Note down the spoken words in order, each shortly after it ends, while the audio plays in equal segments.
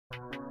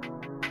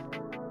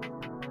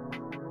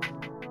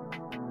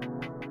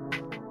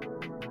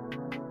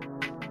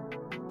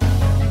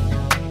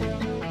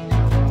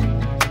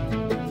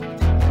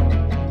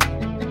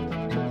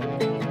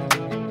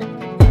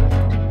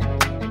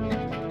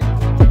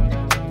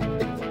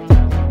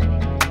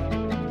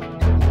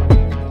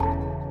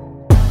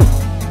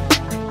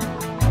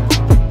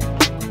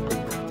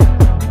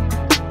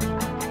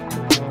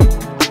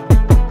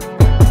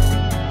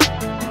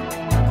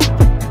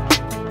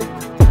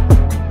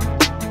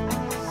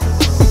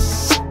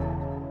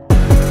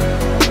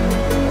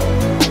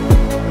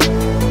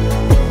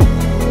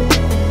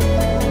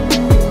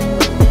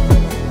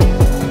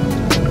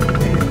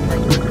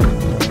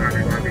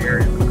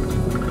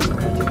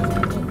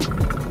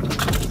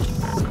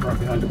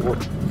on the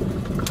board.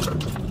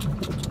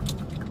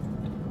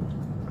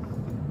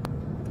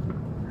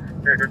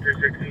 Echo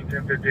 216,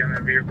 1050 on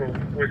that vehicle.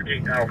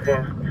 Whiskey Alpha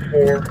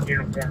 4,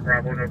 Uniform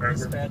Bravo, November.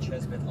 Dispatch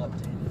has been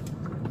updated.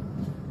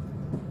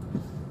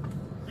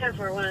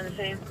 1041 on the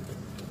same.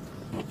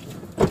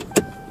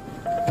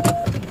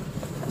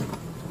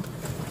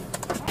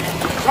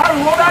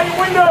 Driver, roll down your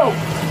window!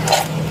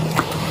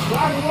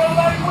 Driver, roll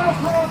down your window,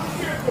 turn off the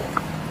vehicle!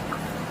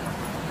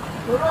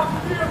 Turn off the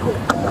vehicle!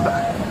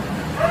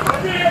 Turn the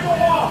vehicle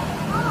off!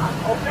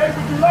 Okay,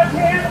 with your left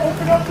hand,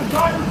 open up the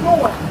driver's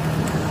door.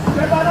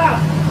 Step on out.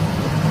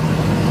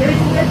 Take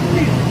your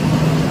seat.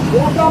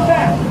 Walk on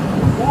back.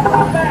 Walk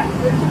on back.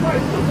 Take your way.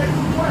 Take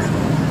your way.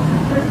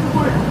 Take your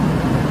way.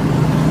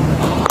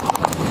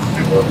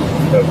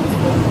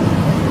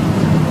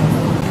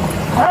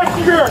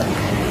 Passenger,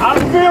 out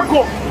of the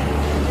vehicle.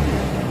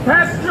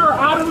 Passenger,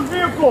 out of the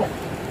vehicle.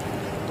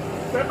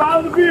 Step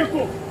out of the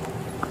vehicle.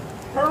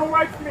 Turn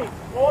right to me.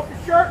 Roll up your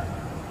shirt.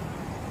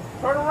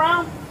 Turn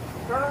around.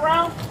 Turn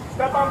around.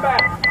 Step on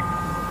back.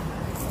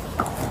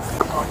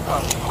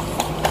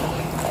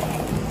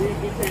 You're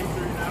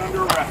not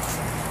under arrest.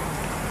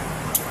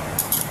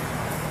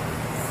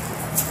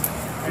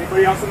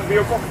 Anybody else in the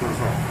vehicle?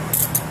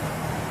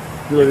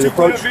 You ready to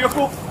approach? The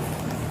vehicle?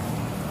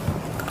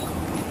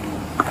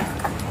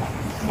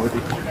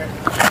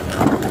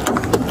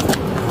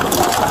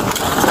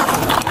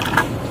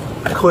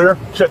 Clear.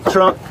 Check the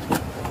trunk.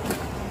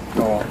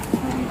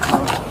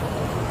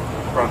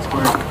 Front's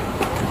clear.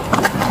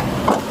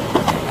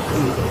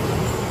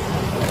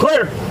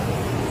 Clear.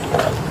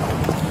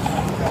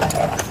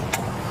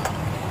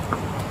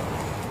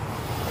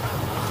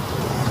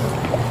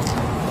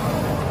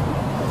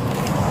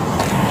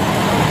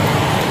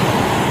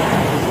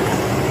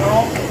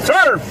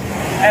 Sir.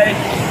 Hey,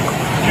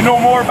 you know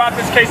more about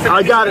this case than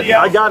I got it.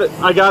 anybody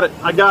else?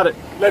 I got it.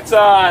 Let's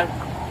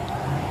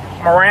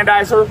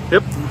Mirandize her.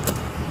 Yep.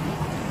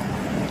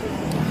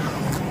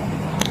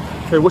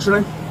 Okay, what's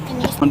your name?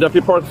 Denise. I'm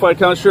Deputy Park Fight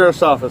County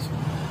Sheriff's Office.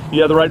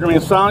 You have the right to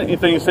remain silent.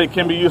 Anything you say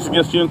can be used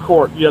against you in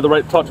court. You have the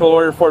right to talk to a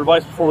lawyer for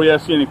advice before we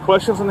ask you any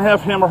questions and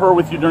have him or her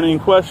with you during any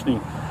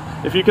questioning.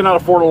 If you cannot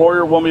afford a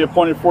lawyer, one will be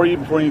appointed for you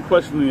before any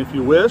questioning if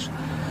you wish.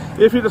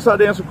 If you decide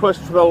to answer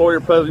questions without a lawyer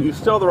present, you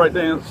still have the right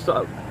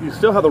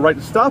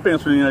to stop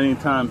answering at any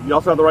time. You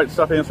also have the right to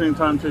stop answering any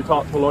time to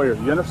talk to a lawyer.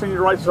 You understand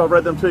your rights as I've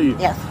read them to you?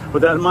 Yes.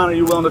 With that in mind, are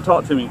you willing to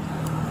talk to me?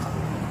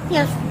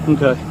 Yes.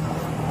 Okay.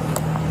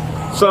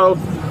 So,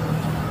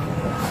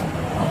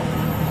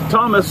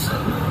 Thomas,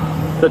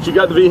 that you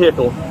got the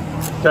vehicle,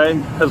 okay,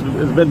 has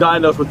been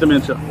diagnosed with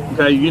dementia.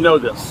 Okay, you know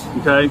this.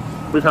 Okay,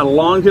 we've had a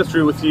long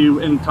history with you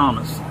and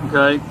Thomas.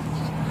 Okay,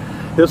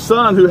 his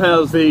son, who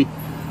has the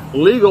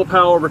legal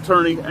power of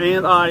attorney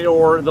and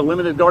or the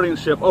limited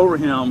guardianship over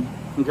him,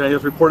 okay,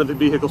 has reported the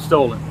vehicle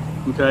stolen.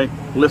 Okay,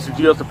 listed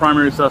you as the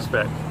primary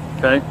suspect.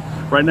 Okay,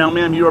 right now,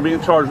 ma'am, you are being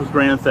charged with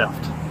grand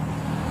theft.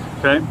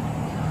 Okay,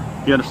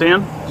 you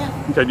understand? Yeah.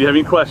 Okay, do you have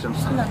any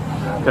questions? No.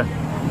 Okay.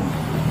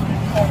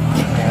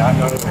 And I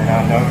know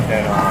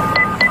that.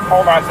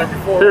 Hold on a second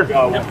before we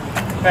go. Yep.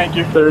 Thank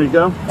you. There you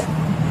go. All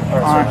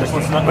right, so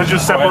let's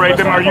just separate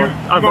them. Are you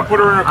going to put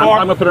her in a car?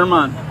 I'm going to put her in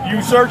mine.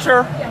 You search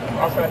her?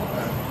 Okay.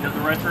 You have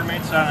the right to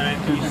remain silent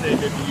until you say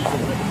that you use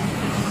it.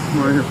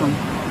 Right here from.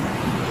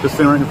 This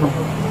thing right here from.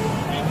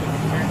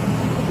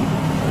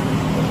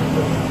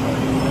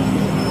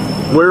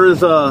 Where is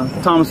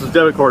Thomas's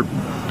debit card?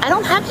 I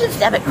don't have his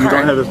debit card. You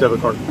don't have his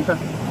debit card. Okay.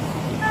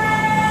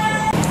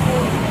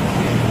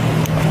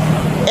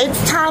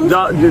 It's Tom.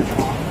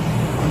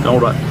 All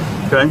right.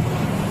 Okay.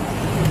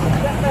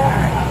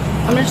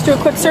 I'm gonna just do a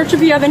quick search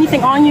if you have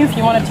anything on you. If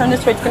you want to turn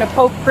this way, it's gonna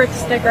poke, prick,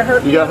 stick, or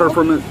hurt You got her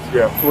for a minute?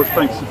 Yeah. Where's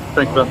thanks,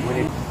 Beth.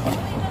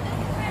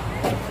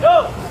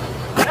 Go!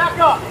 Back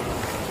up!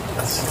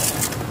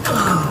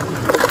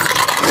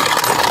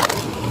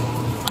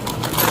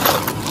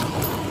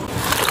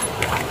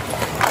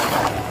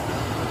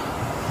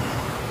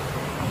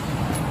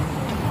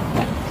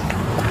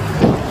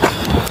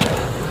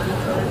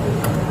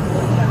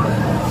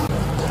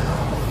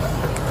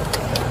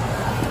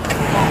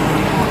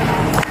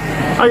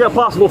 I got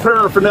possible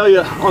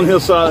paraphernalia on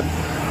his side.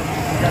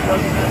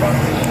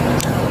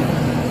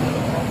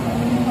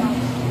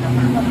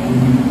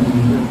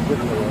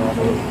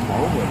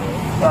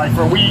 Alright,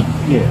 for weed?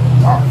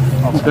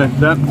 Yeah. Okay,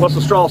 what's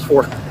the straws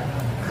for?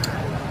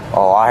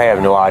 Oh, I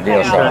have no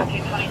idea, sir.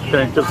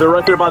 Okay, because they're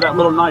right there by that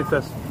little knife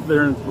that's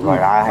there. Like,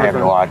 I have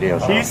no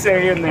idea, sir. He's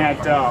saying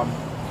that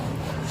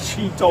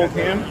she told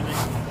him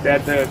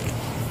that the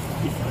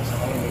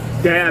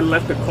dad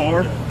left the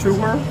car to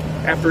her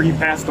after he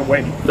passed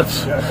away.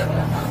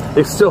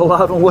 He's still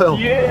alive and well.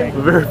 Yeah.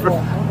 Very.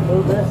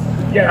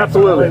 Yeah,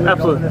 Absolutely.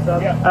 Absolutely.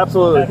 Yeah.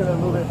 Absolutely.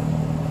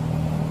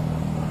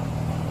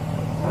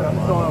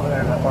 Over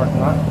there in that parking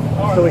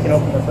lot. So we can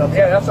open this up.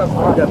 Yeah, that's up.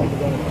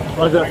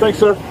 Like that. Thanks,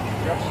 sir.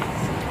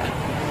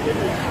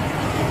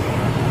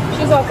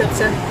 She's all good,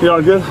 sir. You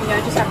all good? Yeah, I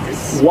just have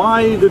this.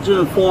 Why did you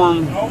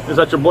inform? Is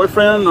that your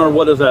boyfriend or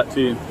what is that to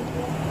you?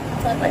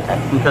 That's my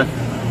friend. Okay.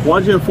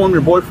 Why'd you inform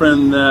your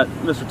boyfriend that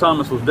Mr.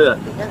 Thomas was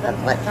dead? Because that's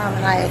what Tom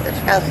and I had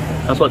discussed.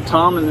 That's what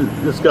Tom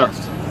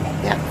discussed.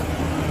 Yeah.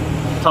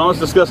 Thomas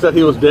discussed that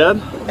he was dead?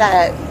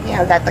 That, you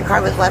know, that the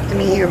car was left to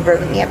me. He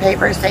wrote me a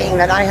paper saying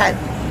that I had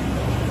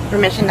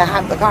permission to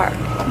have the car.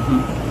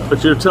 Mm-hmm.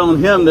 But you're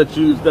telling him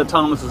that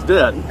Thomas is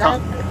dead.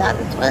 That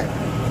is what.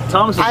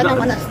 Thomas is I don't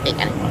not, want to speak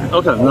anymore.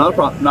 Okay, not a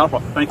problem. Not a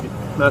problem. Thank you.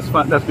 That's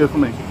fine. That's good for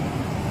me.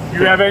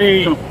 You have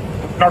any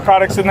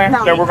narcotics in there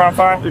No. that we're gonna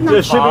find?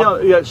 It should be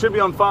on. Yeah, it should be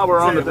on file. We're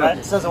on the thing.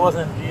 It says it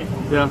wasn't.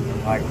 Yeah.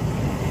 Like,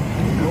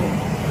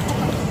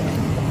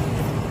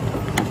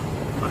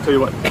 I'll tell you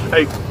what.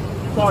 Hey,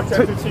 Call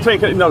 1015.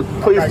 take it. No,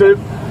 please do.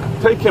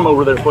 Take him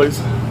over there, please.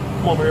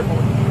 Come over here for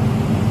me.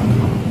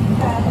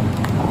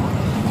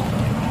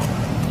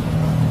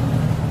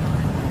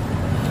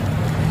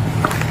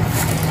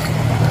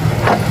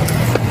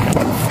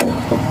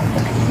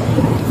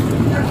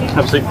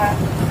 Have a seat.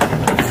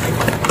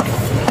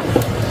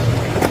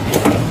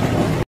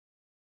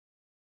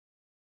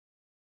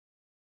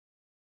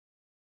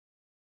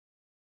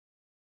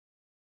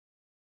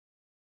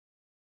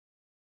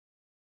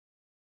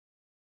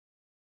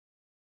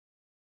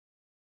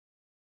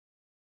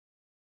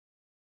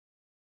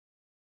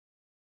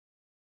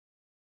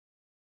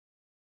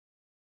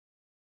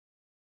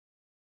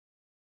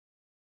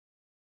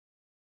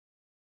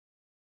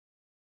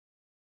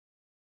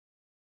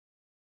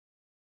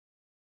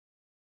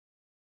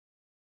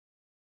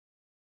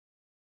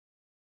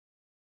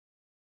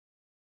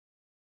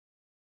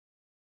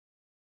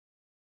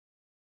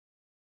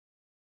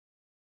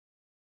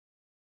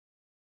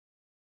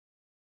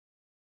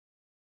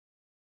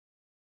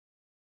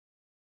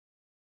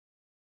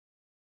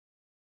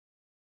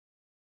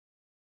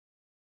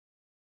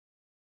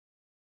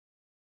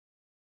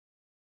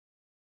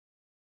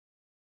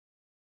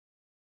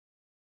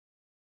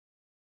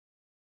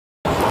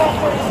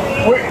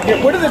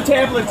 What did the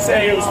tablet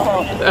say it was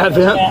from?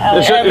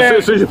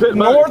 Advent.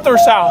 North or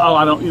south? Oh,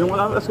 I don't. You know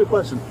what? That's a good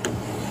question.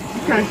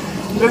 Okay.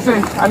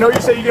 Listen, I know you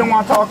said you didn't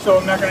want to talk, so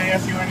I'm not going to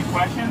ask you any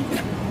questions.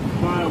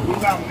 But we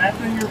got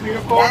meth in your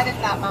vehicle. That is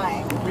not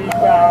mine. We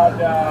got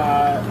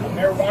a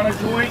marijuana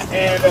joint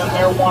and a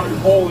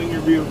marijuana bowl in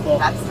your vehicle.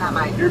 That's not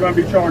mine. You're going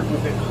to be charged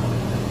with it.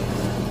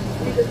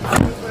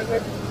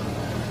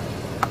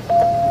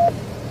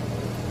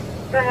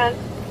 Go ahead.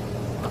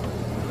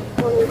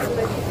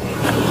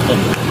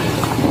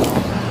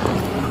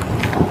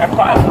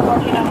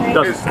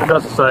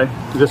 Doesn't say.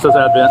 It just says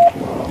Advent.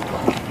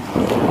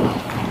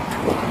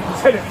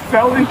 Said it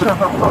fell into the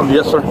road.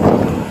 Yes, sir.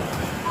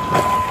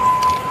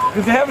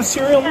 Does it have a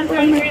serial number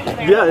in there?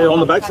 Yeah, on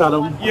the backside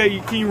of them. Yeah,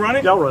 can you run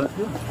it? Y'all run it.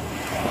 Yeah.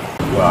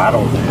 Well, I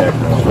don't check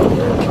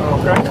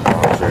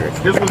Okay.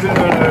 This was in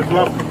the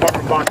glove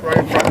compartment box right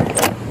in front of you.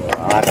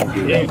 I don't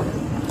do that.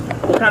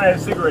 What kind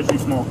of cigarettes you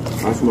smoke?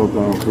 I smoke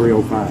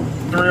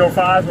 305.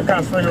 305? What kind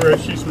of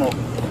cigarettes you smoke?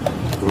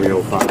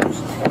 305s.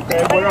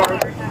 Okay, what are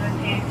they?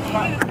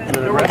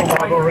 The red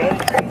Marlboro Red.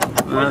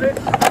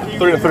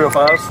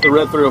 305s. The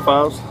red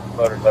 305s.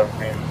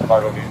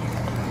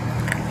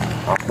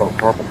 I smoke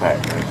purple pack,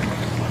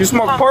 man. You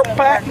smoke purple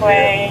pack?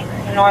 Parkway,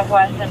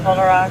 Northwest and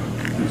Boulder Rock.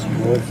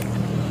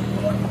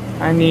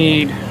 I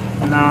need.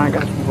 No, I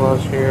got some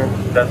gloves here.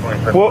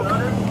 Definitely. Well,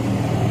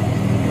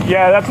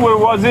 yeah, that's what it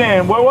was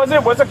in. What was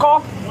it? What's it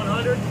called?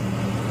 100.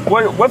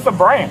 What's the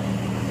brand?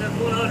 That's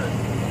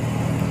 100.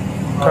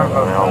 I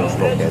don't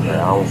smoke that, man.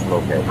 I don't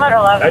smoke that.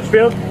 111.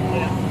 Edgefield?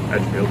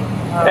 Edgefield.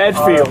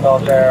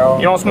 Edgefield.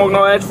 You don't smoke no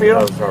No,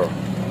 Edgefield? sir.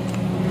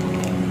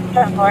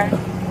 10-4.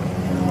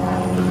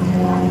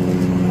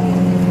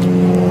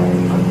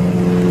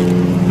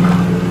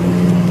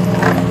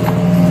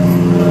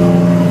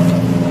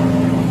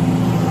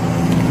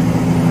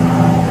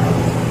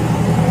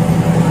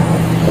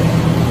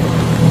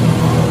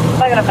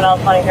 I got a Fennel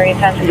 23,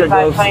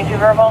 10-55, 22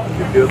 verbal.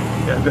 You're good.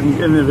 Yeah,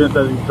 in the event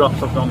that he drops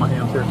something on my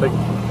hands here, take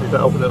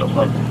that, open that up.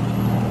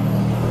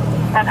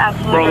 I'm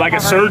absolutely Bro, like a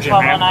surgeon,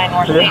 man. 1209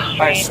 North Yeah. State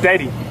Like Street.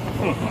 steady.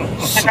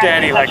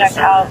 Steady like a Subject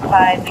surgeon.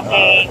 outside the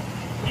gate.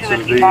 2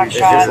 whiskey box Is this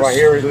shots. right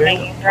here illegal?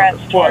 Making threats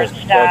towards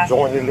That staff.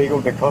 joint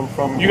illegal to come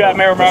from You got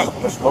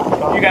marijuana? the smoke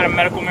shop? You got a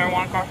medical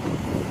marijuana card?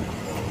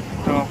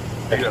 No.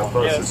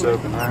 Bust this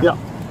open, right? Yeah.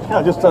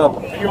 Yeah, just You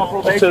on just hit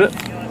probation? it.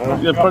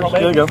 Yeah,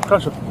 there you go.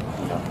 Crush it.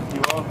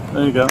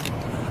 There you go.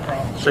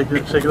 Shake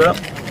it up.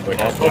 But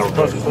that's never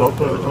been smoked.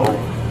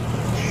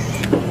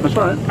 That's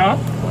all right. Huh?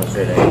 I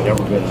said it ain't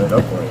never been lit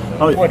up for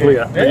anything. Oh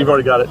yeah, you've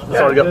already got it. It's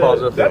already got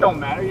positive. That don't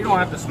matter. You don't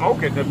have to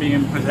smoke it to be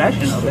in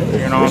possession of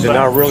it. You know Is it what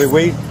I'm not really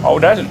weed? saying? Oh,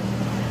 it doesn't.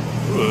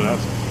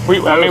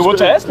 We'll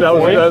test it. That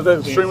for you. was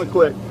extremely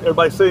quick.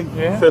 Everybody see?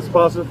 Yeah. Test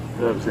positive.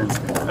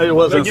 Hey, it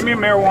was. So give me a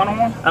marijuana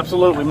one.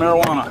 Absolutely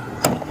marijuana.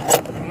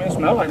 It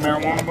smells like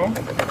marijuana, bro.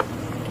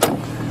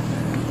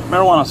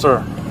 Marijuana,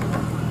 sir.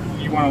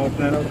 You want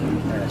to open that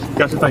up?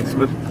 Gotcha. Thanks,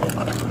 Smith.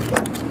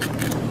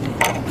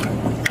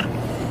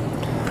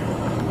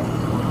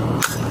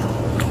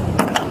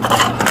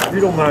 If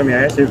you don't mind me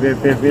asking,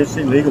 if it's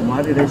illegal,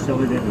 why do they sell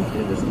it in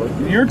the smoke?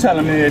 You're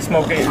telling me they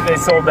sold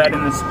that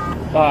in this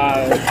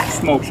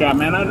smoke shop,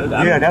 man.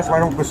 Yeah, that's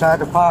right on beside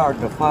the fire.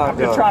 I'm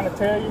just trying to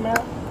tell you, man.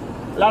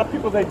 A lot of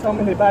people, they tell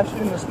me they buy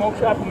shit in the smoke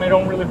shop, and they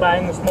don't really buy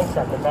in the smoke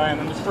shop. They buy it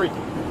in the street.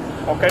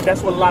 Okay,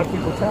 that's what a lot of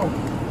people tell me.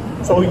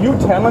 So you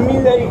telling me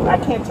that I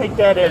can't take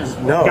that as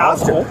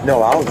gospel?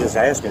 I was just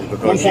asking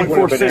because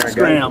 1.46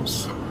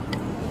 grams.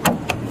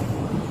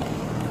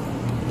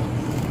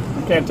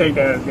 I can't take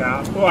that as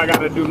gospel. I got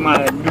to do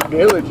my due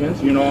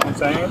diligence. You know what I'm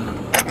saying?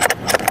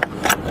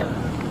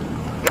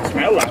 It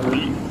smells like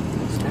weed.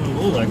 It's turning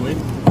blue like weed.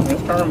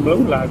 It's turning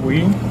blue like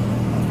weed.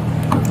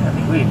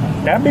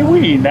 That'd be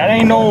weed. That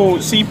ain't no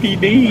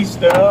CPD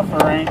stuff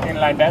or anything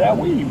like that. That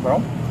weed,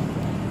 bro.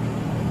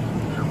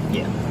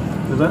 Yeah.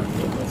 Is that?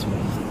 Yeah, that's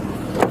weed.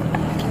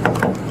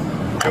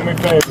 Do me a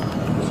favor.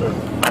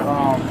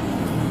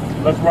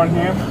 Let's run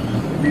him.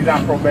 If he's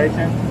on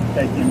probation,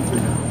 take him to.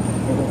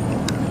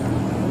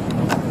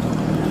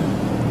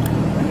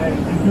 And then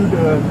do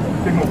the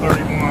signal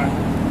 31.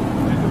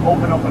 Just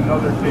open up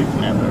another tape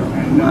snapper.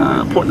 And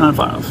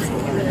 0.95.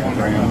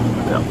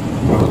 Yeah.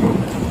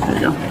 There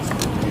you go.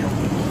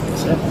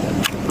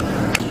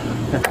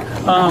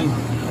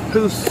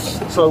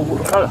 So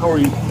how are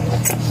you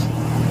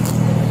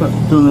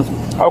doing this?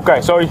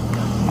 Okay, so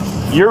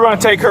you're going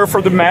to take her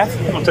for the meth.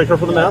 I'll take her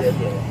for the meth.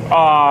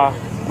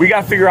 We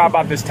got to figure out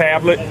about this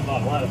tablet.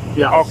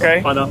 Yeah.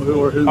 Okay. Find out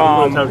who the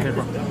tablet came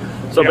from.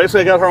 So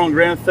basically, I got her on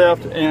grand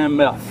theft and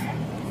meth.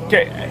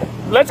 Okay.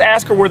 Let's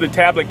ask her where the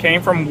tablet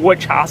came from,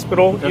 which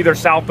hospital, either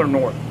south or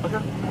north.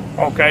 Okay.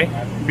 Okay.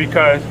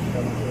 Because.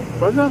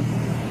 What's that?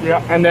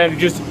 Yeah. And then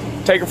just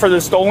take her for the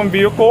stolen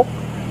vehicle,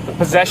 the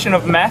possession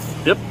of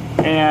meth. Yep.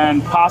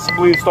 And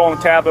possibly the stolen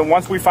tablet.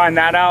 Once we find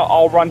that out,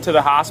 I'll run to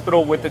the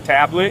hospital with the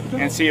tablet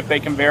and see if they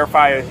can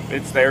verify if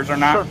it's theirs or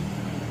not.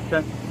 Sure.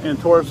 Okay. And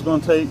Torres is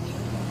going to take?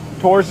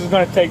 Torres is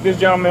going to take this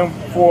gentleman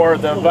for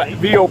the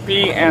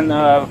VOP and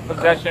the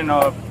possession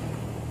of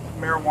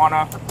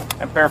marijuana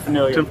and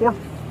paraphernalia. 10-4.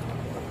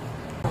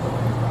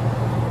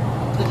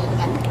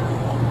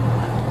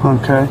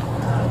 Okay.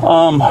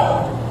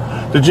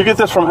 Did you get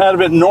this from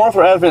Advent North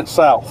or Advent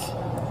South?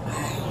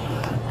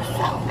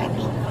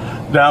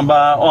 Down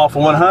by off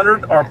of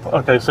 100, or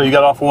okay, so you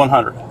got off of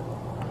 100.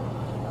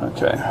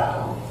 Okay.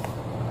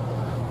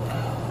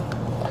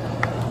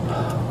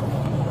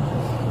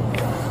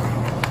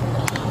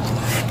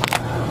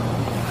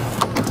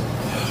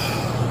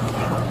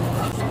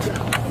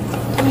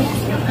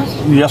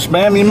 Yes,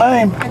 ma'am, you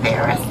may. Are they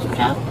arrested,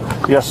 Jeff?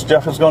 Yes,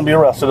 Jeff is going to be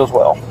arrested as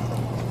well.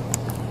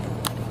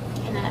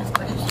 Can I ask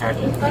what his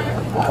charges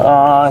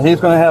are? He's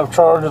going to have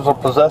charges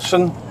of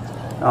possession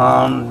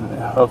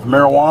of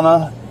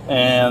marijuana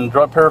and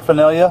drug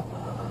paraphernalia,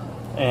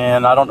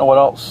 and I don't know what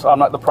else. I'm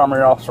not the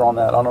primary officer on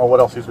that. I don't know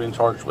what else he's being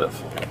charged with.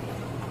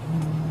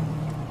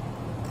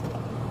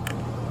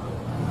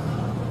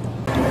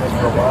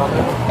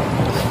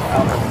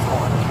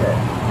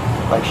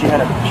 Like she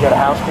had a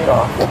house paid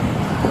off.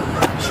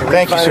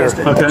 Thank you, sir.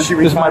 Okay. She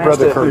refinanced my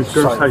brother Kurt. She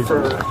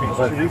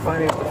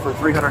refinanced it for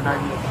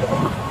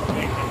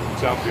 $390.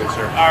 Sounds good,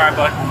 sir. All right,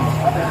 bud.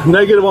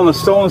 Negative on the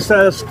stolen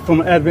status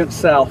from Advent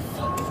South.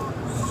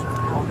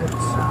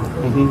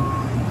 All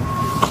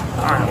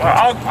right,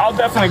 well, I'll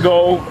definitely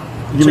go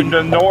to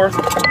the north.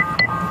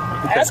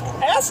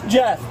 Ask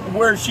Jeff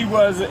where she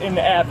was in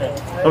the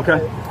Advent. Okay.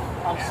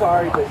 I'm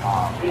sorry, but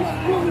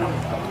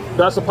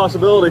That's a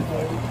possibility.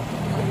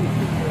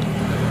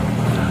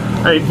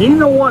 Hey, do you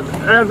know what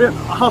Advent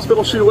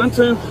hospital she went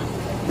to?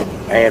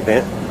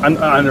 Advent.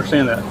 I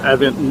understand that.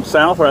 Advent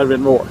South or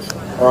Advent North?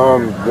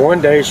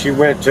 One day she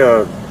went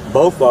to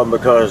both of them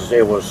because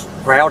it was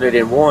crowded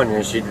in one,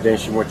 and then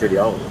she went to the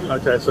other.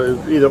 Okay, so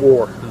either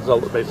or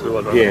is basically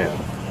what it is. Yeah.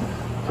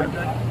 I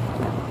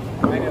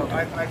know.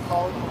 I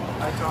called.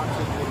 I talked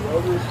to the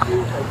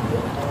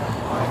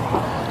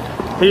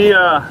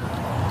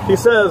others. He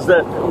says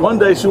that one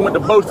day she went to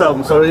both of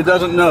them, so he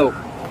doesn't know.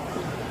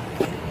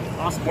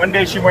 One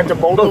day she went to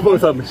both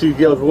Both of them. She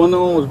goes, one of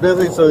them was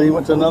busy, so he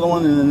went to another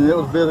one, and then it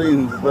was busy,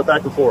 and went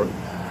back and forth.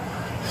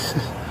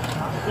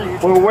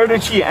 Well, where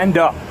did she end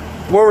up?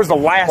 Where was the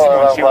last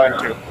one she went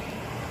to?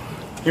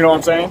 You know what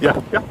I'm saying? Yeah.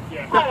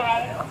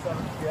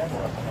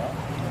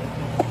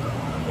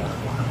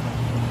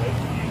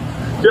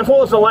 Jeff, what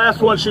was the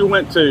last one she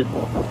went to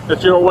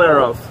that you're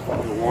aware of? The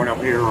one up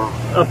here.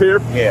 Up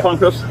here? Yeah. Palm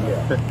Coast?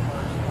 Yeah.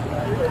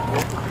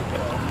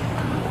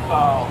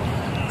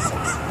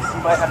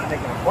 You might have to make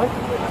an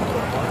appointment with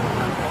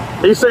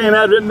her. He's saying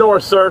Advent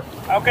North, sir.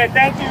 Okay,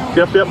 thank you.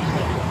 Yep.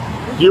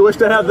 Do you wish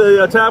to have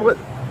the tablet?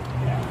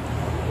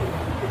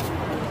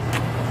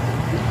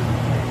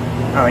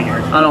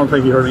 I don't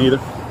think you heard me either.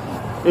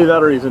 Either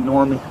that or he's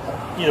ignoring me.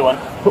 Either one.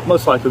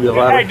 Most likely the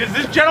latter. Hey, does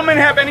this gentleman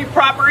have any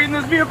property in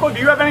this vehicle? Do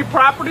you have any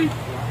property?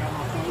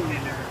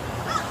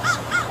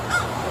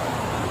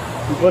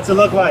 What's it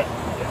look like?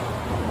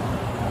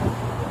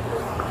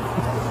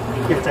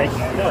 You can take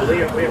it. No,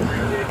 we appreciate it.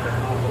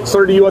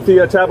 Sir, do you want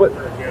the tablet?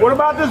 What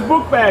about this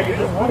book bag? Is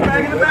there a book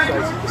bag in the back?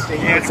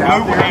 Yeah, it's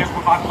out there.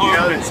 You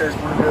know, that says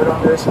we're good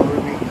on this,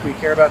 and we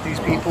care about these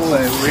people,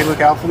 and we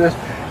look out for this.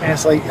 And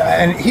it's like,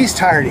 and he's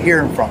tired of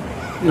hearing from me.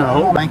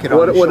 No. Blanket on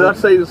What his did I shoulder.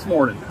 say this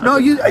morning? No,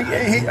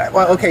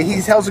 well, okay,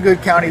 he tells a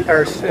good county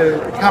or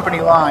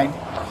company line.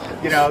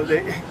 You know,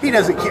 he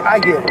doesn't. I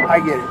get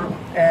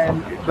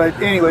it. But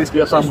anyways,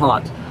 Yes, I'm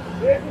hot.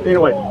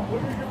 Anyway,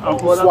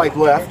 swipe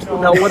left.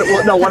 No,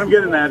 what I'm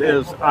getting at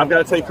is I've got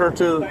to take her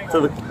to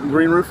the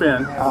Green Roof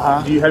Inn.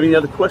 Do you have any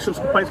other questions,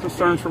 complaints,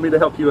 concerns for me to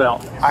help you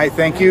out? I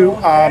thank you.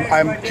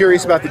 I'm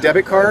curious about the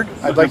debit card.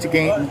 I'd like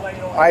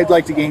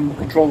to gain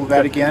control of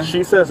that again.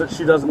 She says that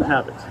she doesn't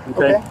have it.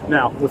 Okay.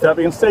 Now, with that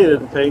being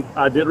stated, okay,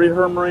 I did read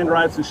her Miranda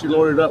rights and she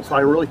loaded up, so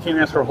I really can't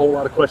answer a whole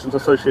lot of questions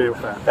associated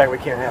with that. In fact, we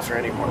can't answer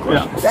any more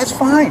questions. Yeah. That's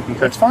fine.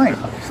 That's fine.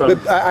 So,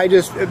 But I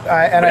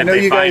know you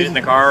If they find guys. it in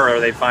the car, or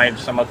they find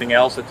something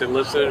else that's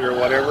illicit or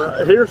whatever.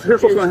 Here's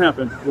what's going to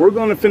happen. We're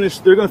going to finish.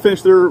 They're going to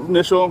finish their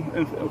initial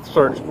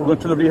search. We're going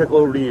to turn the vehicle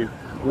over to you.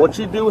 What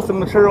you do with the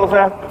materials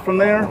from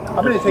there?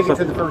 I'm going to take it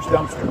to the first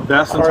dumpster.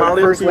 That's Or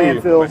entirely up first to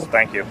you. landfill.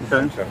 Thank you.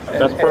 Okay.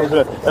 That's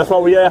perfect. That's why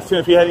we asked him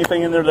if he had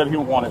anything in there that he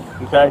wanted.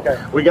 Okay.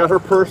 We got her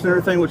purse and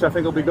everything, which I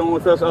think will be going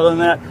with us. Other than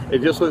that,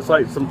 it just looks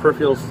like some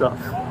peripheral stuff.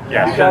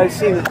 Yeah. Have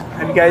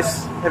you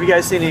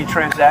guys seen any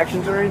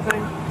transactions or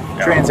anything?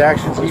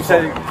 Transactions. You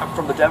said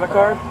from the debit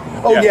card?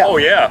 Oh yeah. Oh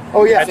yeah.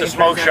 Oh yeah. At the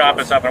smoke shop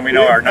and stuff, and we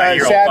know our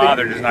 9-year-old Savvy,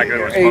 father does not go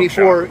to a smoke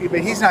 84, shop. but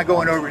he's not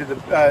going over to the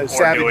Or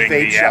Savage doing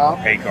vape the shop.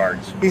 Apple Pay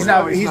cards. He's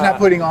not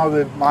putting all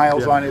the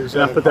miles on his.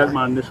 I put that in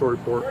my initial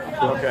report.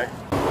 So. Okay.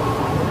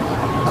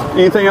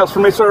 Anything else for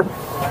me, sir?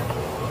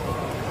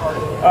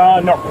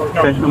 No.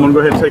 Okay, I'm going to go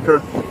ahead and take her.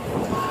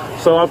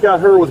 So I've got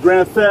her with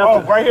grand theft.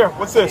 Oh, right here.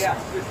 What's this? I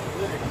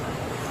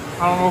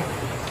don't know.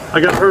 I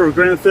got her with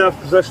grand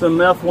theft, possession of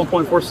meth,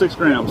 1.46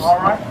 grams. All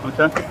right.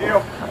 Okay. Good deal.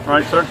 All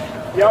right, sir.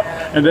 Yep.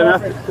 And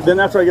then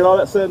after I get all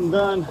that said and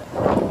done,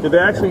 did they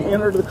actually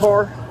enter the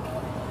car?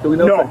 Do we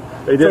know? No.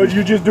 If they didn't. So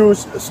you just do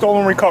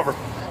stolen recover.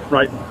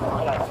 Right.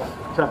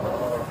 Okay.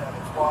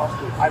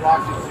 I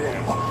locked it today.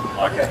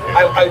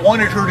 I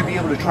wanted her to be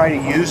able to try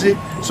to use it,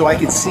 so I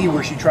could see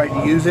where she tried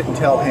to use it and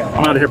tell him.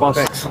 I'm out of here, boss.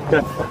 Thanks. Okay.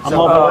 I'm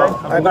on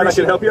my way. I'm glad I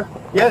could help you.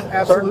 Yes,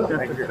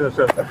 absolutely. Yes,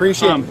 sir.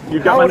 Appreciate it. You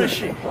got How my old is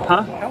she?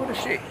 Huh? How old is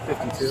she?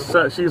 52.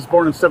 So she was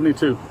born in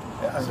 72.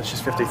 So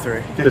she's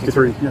 53.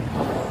 53. Yeah.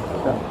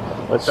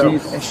 But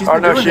And she's Oh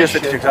been no, doing she is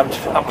this 52.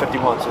 shit. I'm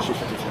 51, so she's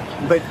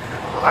 52. But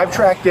I've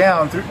tracked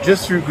down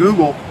just through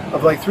Google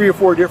of like 3 or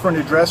 4 different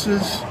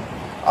addresses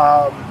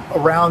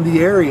around the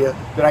area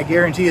that I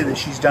guarantee you that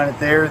she's done it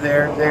there,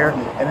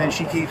 and then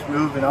she keeps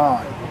moving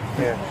on.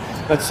 Yeah.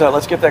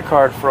 Let's get that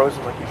card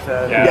frozen, like you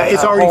said. Yeah,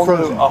 it's already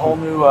frozen. A whole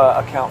new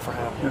account for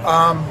him.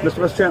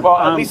 Mr. Champ, Well,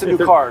 at least a new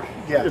card.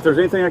 Yeah. If there's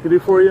anything I can do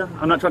for you,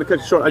 I'm not trying to cut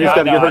you short. I just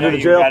got to No, get her I know to the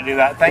you jail. gotta do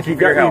that. Thank you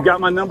for your You help. got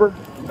my number?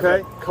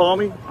 Okay. Call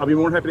me. I'll be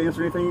more than happy to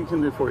answer anything you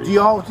can do for you. Do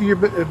y'all, to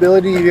your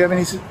ability, do you have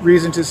any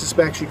reason to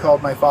suspect she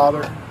called my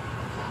father?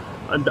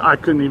 I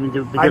couldn't even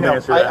begin I to know.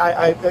 answer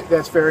that.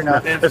 That's fair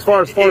enough. As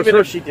far as Even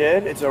her, if she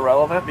did, it's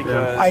irrelevant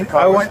because I'm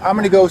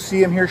going to go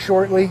see him here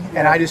shortly,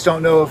 and I just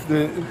don't know if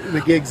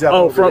the gig's up.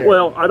 over there.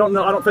 well, I don't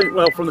know. I don't think.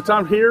 Well, from the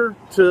time here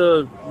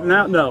to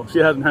now, no, she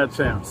hasn't had a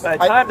chance. by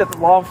the time that the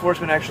law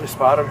enforcement actually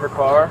spotted her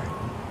car,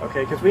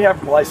 okay, because we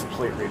have license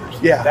plate readers.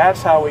 Yeah.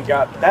 That's how we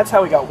got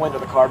wind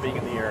of the car being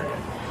in the area.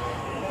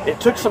 It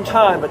took some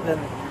time, but then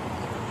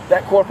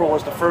that corporal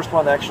was the first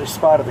one that actually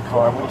spotted the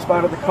car. When he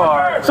spotted the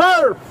car,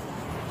 Sir.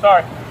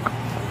 Sorry.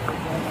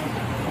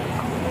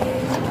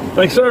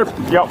 Thanks, sir.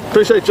 Yep.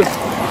 Appreciate you.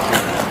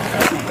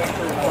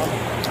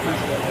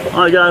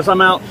 All right, guys, I'm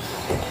out.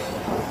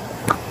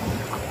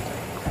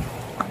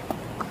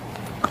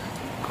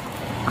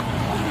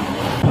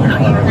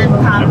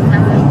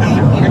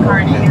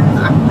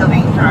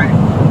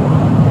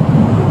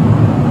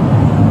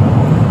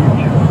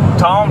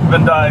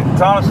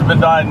 Thomas has been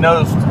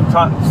diagnosed.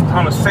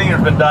 Thomas Senior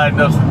has been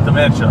diagnosed with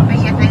dementia. But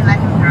yet they let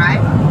him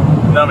drive?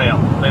 No,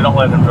 ma'am. They don't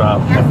let him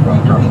drive. Yes, he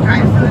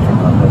drives to the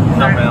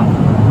No, ma'am.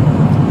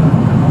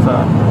 So.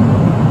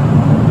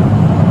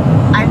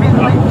 I've been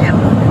with him.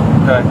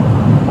 Okay.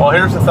 Well,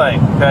 here's the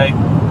thing. Okay.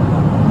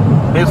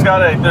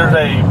 There's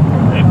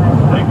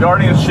a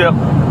guardianship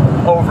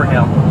over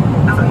him.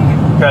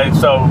 Okay.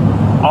 So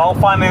all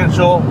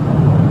financial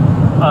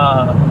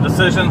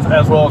decisions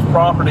as well as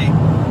property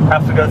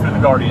have to go through the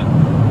guardian.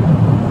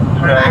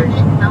 Okay. I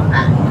didn't know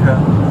that. Okay.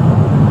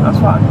 That's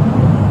fine.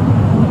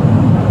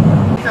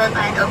 So if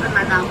I had opened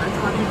my mouth and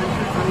told you the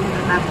truth and you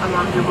that's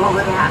belonged to, what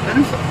would have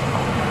happened?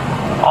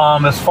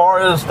 As far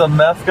as the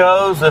meth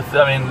goes,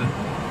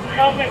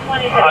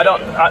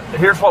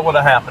 here's what would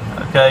have happened,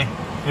 okay?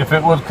 If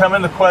it would come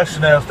into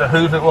question as to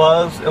whose it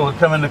was, it would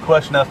come into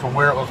question as to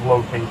where it was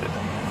located.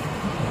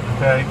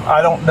 Okay?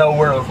 I don't know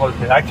where it was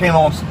located.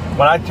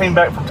 When I came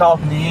back from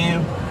talking to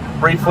you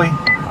briefly,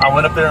 I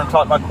went up there and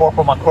talked to my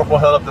corporal. My corporal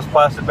held up this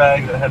plastic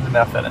bag that had the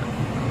meth in it.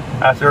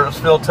 After it was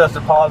field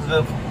tested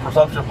positive,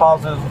 presumption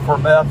positive for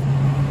meth,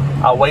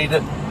 I weighed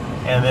it,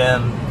 and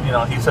then,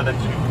 he said that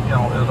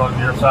it was on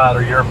your side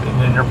or in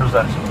your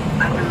possession.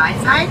 Under my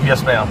side?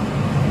 Yes, ma'am.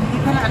 You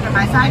put it under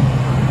my side?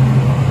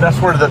 That's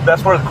where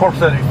the corpse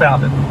said he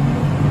found it.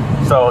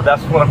 So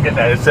that's what I'm getting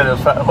at. It said it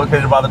was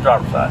located by the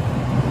driver's side.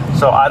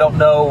 So I don't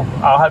know.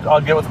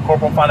 I'll get with the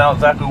corporal and find out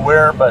exactly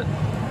where. But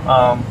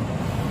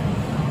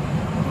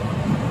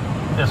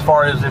as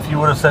far as if you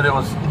would have said it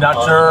was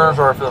not yours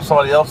or if it was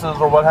somebody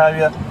else's or what have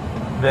you,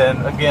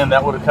 then again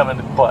that would have come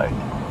into play.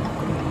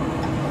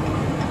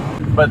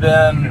 But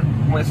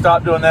then we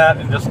stopped doing that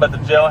and just let the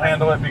jail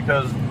handle it,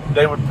 because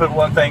they would put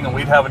one thing and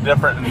we'd have a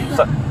different,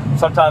 and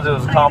sometimes it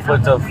was a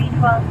conflict of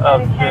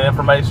the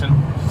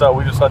information, so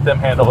we just let them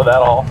handle it at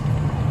all.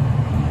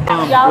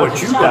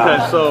 What you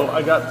got? Okay, so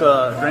I got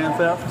grand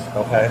theft,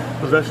 Okay.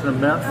 possession of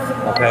meth,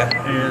 Okay.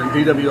 and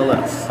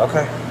DWLS.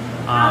 Okay.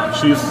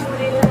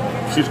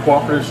 She's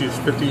cooperative. She's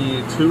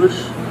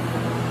 52-ish.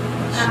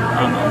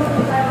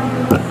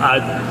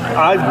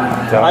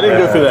 I didn't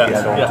go through that.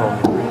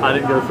 Yeah, I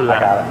didn't go through that. I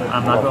got it.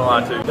 I'm not gonna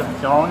lie to you.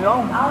 Y'all on your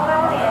own.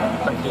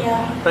 Thank you.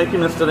 Thank you,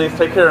 Miss Denise.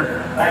 Take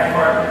care.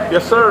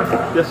 Yes, sir.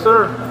 Yes,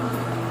 sir.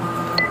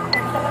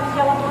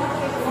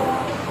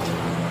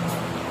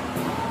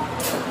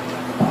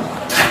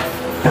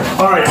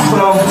 All right,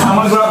 so I'm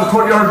gonna go out to the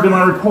courtyard to do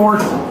my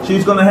report.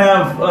 She's gonna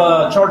have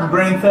charge of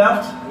grand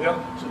theft,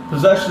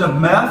 possession of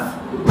meth,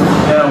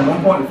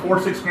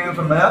 1.46 grams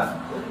of meth,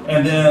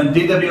 and then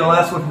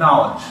DWLS with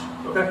knowledge.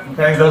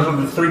 Okay, those are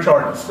the 3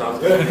 charges. Sounds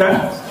good. Okay,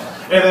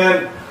 and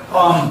then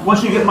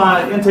once you get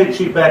my intake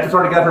sheet back, it's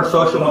already got her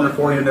social on there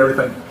for you and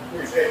everything.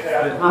 Appreciate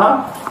that.